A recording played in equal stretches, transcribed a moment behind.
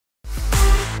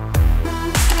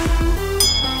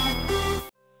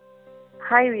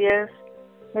Hi viewers,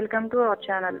 welcome to our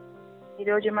channel.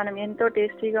 ఈరోజు మనం ఎంతో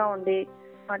టేస్టీగా ఉండే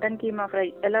మటన్ కీమా ఫ్రై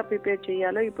ఎలా ప్రిపేర్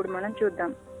చేయాలో ఇప్పుడు మనం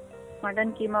చూద్దాం.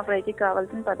 మటన్ కీమా ఫ్రైకి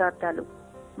కావాల్సిన పదార్థాలు: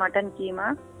 మటన్ కీమా,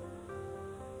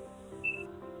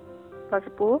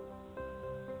 పసుపు,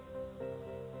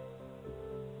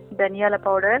 ధనియాల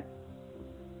పౌడర్,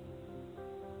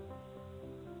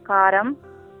 కారం,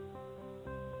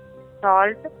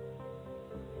 సాల్ట్,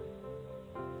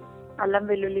 అల్లం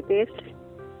వెల్లుల్లి పేస్ట్,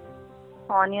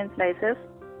 ఆనియన్ స్లైసెస్,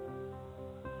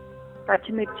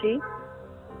 పచ్చిమిర్చి,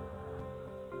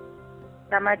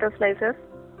 టమాటో స్లైసెస్,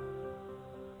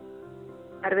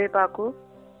 కరివేపాకు,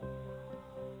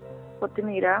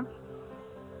 కొత్తిమీర,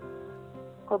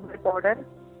 కొబ్బరి పౌడర్,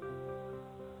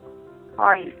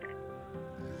 ఆయిల్.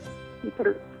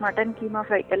 ఇప్పుడు మటన్ కీమా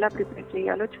ఫ్రై ఎలా ప్రిపేర్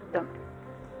చేయాలో చూద్దాం.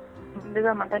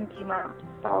 ముందుగా మటన్ కీమా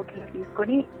పావు కిలో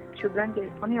తీసుకొని శుభ్రం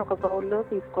చేసుకొని ఒక బౌల్లో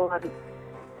తీసుకోవాలి.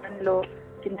 దానిలో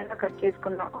చిన్నగా కట్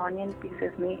చేసుకున్న ఆనియన్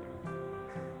పీసెస్ని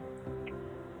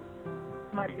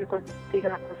మరియు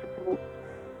కొద్దిగా పసుపు,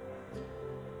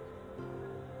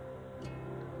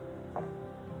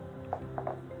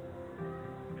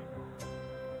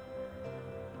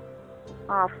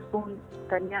 హాఫ్ స్పూన్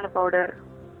ధనియాల పౌడర్,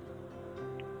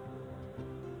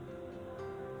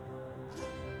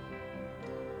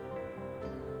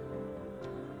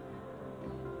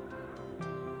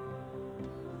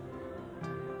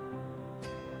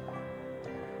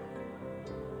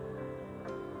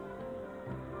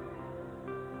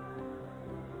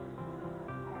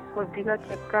 కొద్దిగా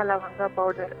చెక్క లవంగ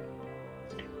పౌడర్,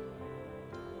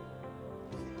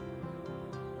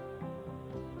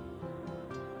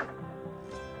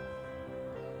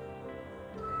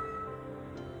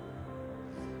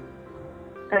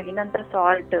 తగినంత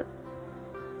సాల్ట్,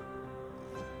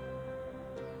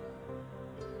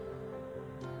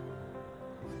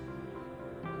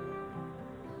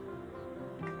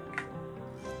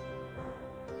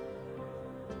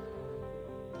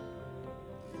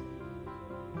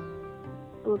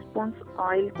 టూ స్పూన్స్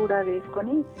ఆయిల్ కూడా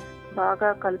వేసుకొని బాగా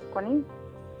కలుపుకొని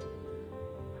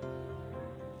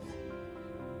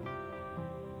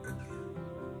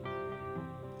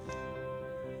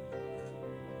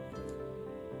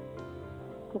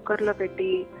కుక్కర్లో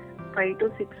పెట్టి 5 to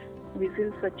 6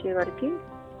 విజిల్స్ వచ్చే వరకు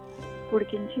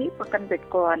ఉడికించి పక్కన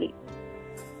పెట్టుకోవాలి.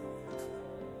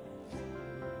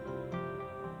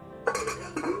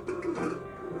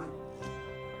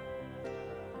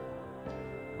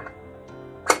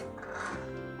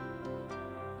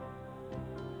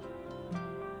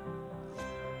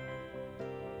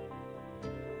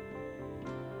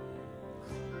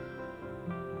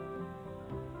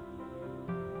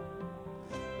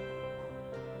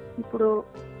 ఇప్పుడు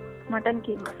మటన్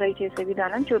కీమా ఫ్రై చేసే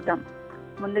విధానం చూద్దాం.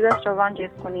 ముందుగా స్టవ్ ఆన్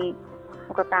చేసుకొని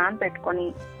ఒక ప్యాన్ పెట్టుకొని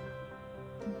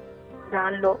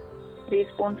దానిలో 3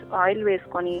 స్పూన్స్ ఆయిల్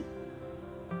వేసుకొని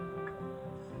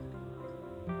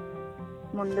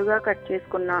ముందుగా కట్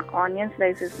చేసుకున్న ఆనియన్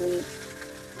స్లైసెస్ని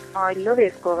ఆయిల్లో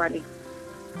వేసుకోవాలి.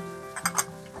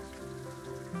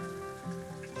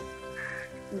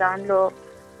 దానిలో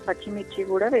పచ్చిమిర్చి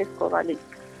కూడా వేసుకోవాలి.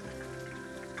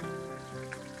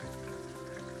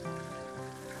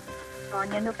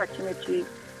 ఆనియన్, పచ్చిమిర్చి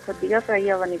కొద్దిగా ఫ్రై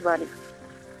అవ్వనివ్వాలి.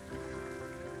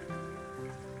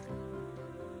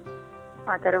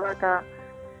 ఆ తర్వాత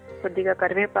కొద్దిగా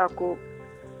కరివేపాకు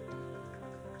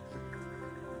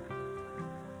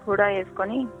కూడా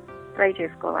వేసుకొని ఫ్రై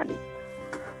చేసుకోవాలి.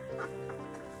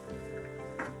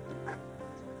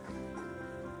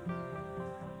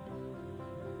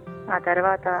 ఆ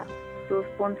తర్వాత 2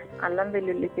 స్పూన్స్ అల్లం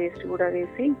వెల్లుల్లి పేస్ట్ కూడా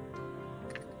వేసి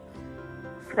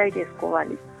ఫ్రై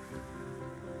చేసుకోవాలి.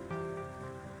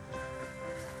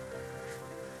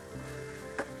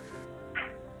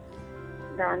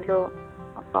 దానిలో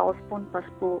పావు స్పూన్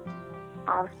పసుపు,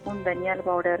 హాఫ్ స్పూన్ ధనియాల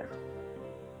పౌడర్,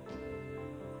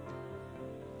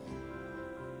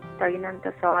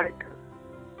 తగినంత సాల్ట్,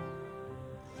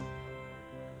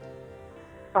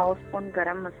 పావు స్పూన్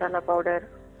గరం మసాలా పౌడర్,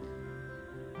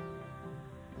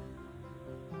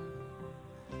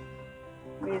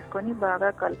 వేసుకొని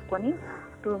బాగా కలుపుకొని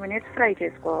 2 minutes ఫ్రై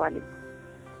చేసుకోవాలి.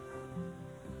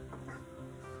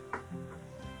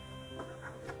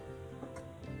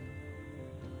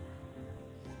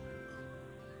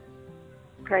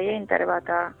 ఫ్రై అయిన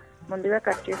తర్వాత ముందుగా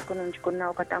కట్ చేసుకుని ఉంచుకున్న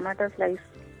ఒక టమాటో స్లైస్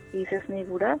పీసెస్ని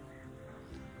కూడా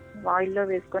ఆయిల్లో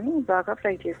వేసుకొని బాగా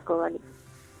ఫ్రై చేసుకోవాలి.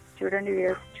 చూడండి,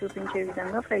 చూపించే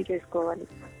విధంగా ఫ్రై చేసుకోవాలి.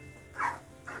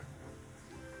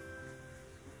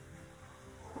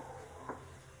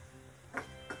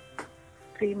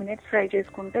 త్రీ మినిట్స్ ఫ్రై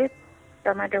చేసుకుంటే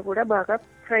టమాటో కూడా బాగా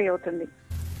ఫ్రై అవుతుంది.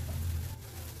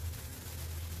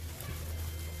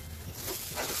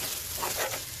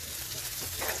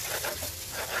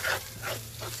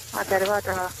 తర్వాత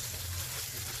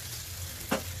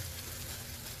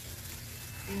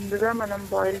ముందుగా మనం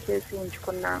బాయిల్ చేసి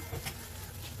ఉంచుకున్న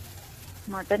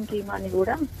మటన్ కీమాని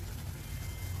కూడా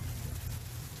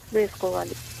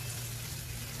వేసుకోవాలి.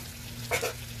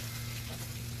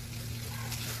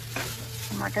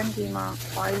 మటన్ కీమా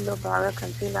ఆయిల్లో బాగా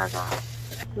కలిసేలాగా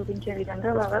చూపించే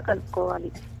విధంగా బాగా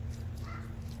కలుపుకోవాలి.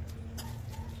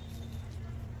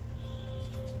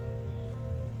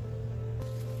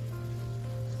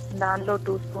 దానిలో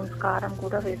 2 స్పూన్స్ కారం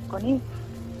కూడా వేసుకొని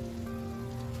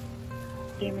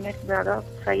 3 మినిట్స్ బాగా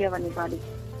ఫ్రై అవ్వనివ్వాలి.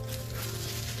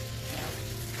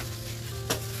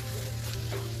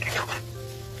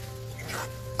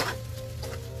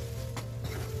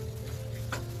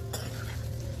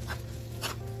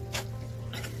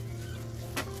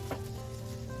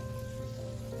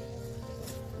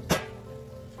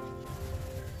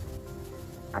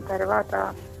 ఆ తర్వాత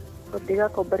కొద్దిగా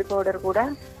కొబ్బరి పౌడర్ కూడా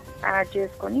యాడ్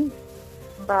చేసుకొని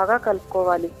బాగా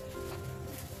కలుపుకోవాలి.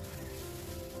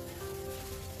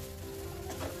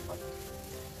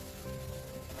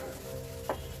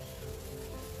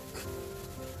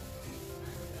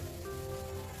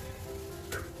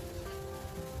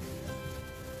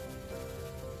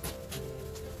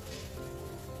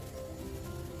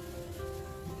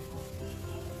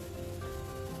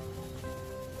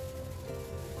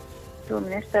 టూ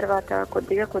మినిట్స్ తర్వాత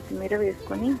కొద్దిగా కొత్తిమీర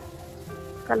వేసుకొని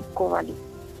కలుపుకోవాలి.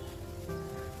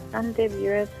 అంతే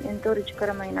వ్యూయర్స్, ఎంతో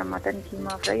రుచికరమైన మటన్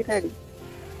కీమా ఫ్రై రెడీ.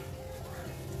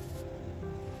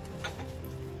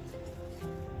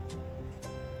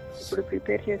 ఇప్పుడు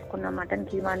ప్రిపేర్ చేసుకున్న మటన్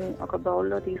కీమాని ఒక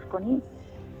బౌల్లో తీసుకొని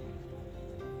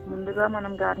ముందుగా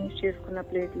మనం గార్నిష్ చేసుకున్న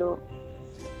ప్లేట్లో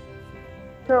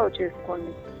సర్వ్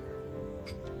చేసుకోండి.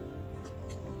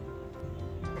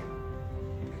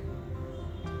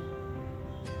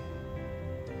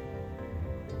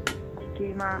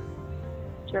 కీమా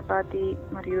చపాతీ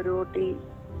మరియు రోటీ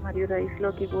మరియు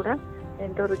రైస్లోకి కూడా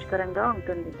ఎంతో రుచికరంగా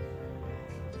ఉంటుంది.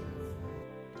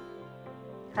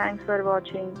 Thanks for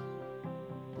watching.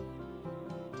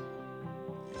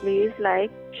 Please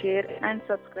like, share and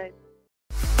subscribe.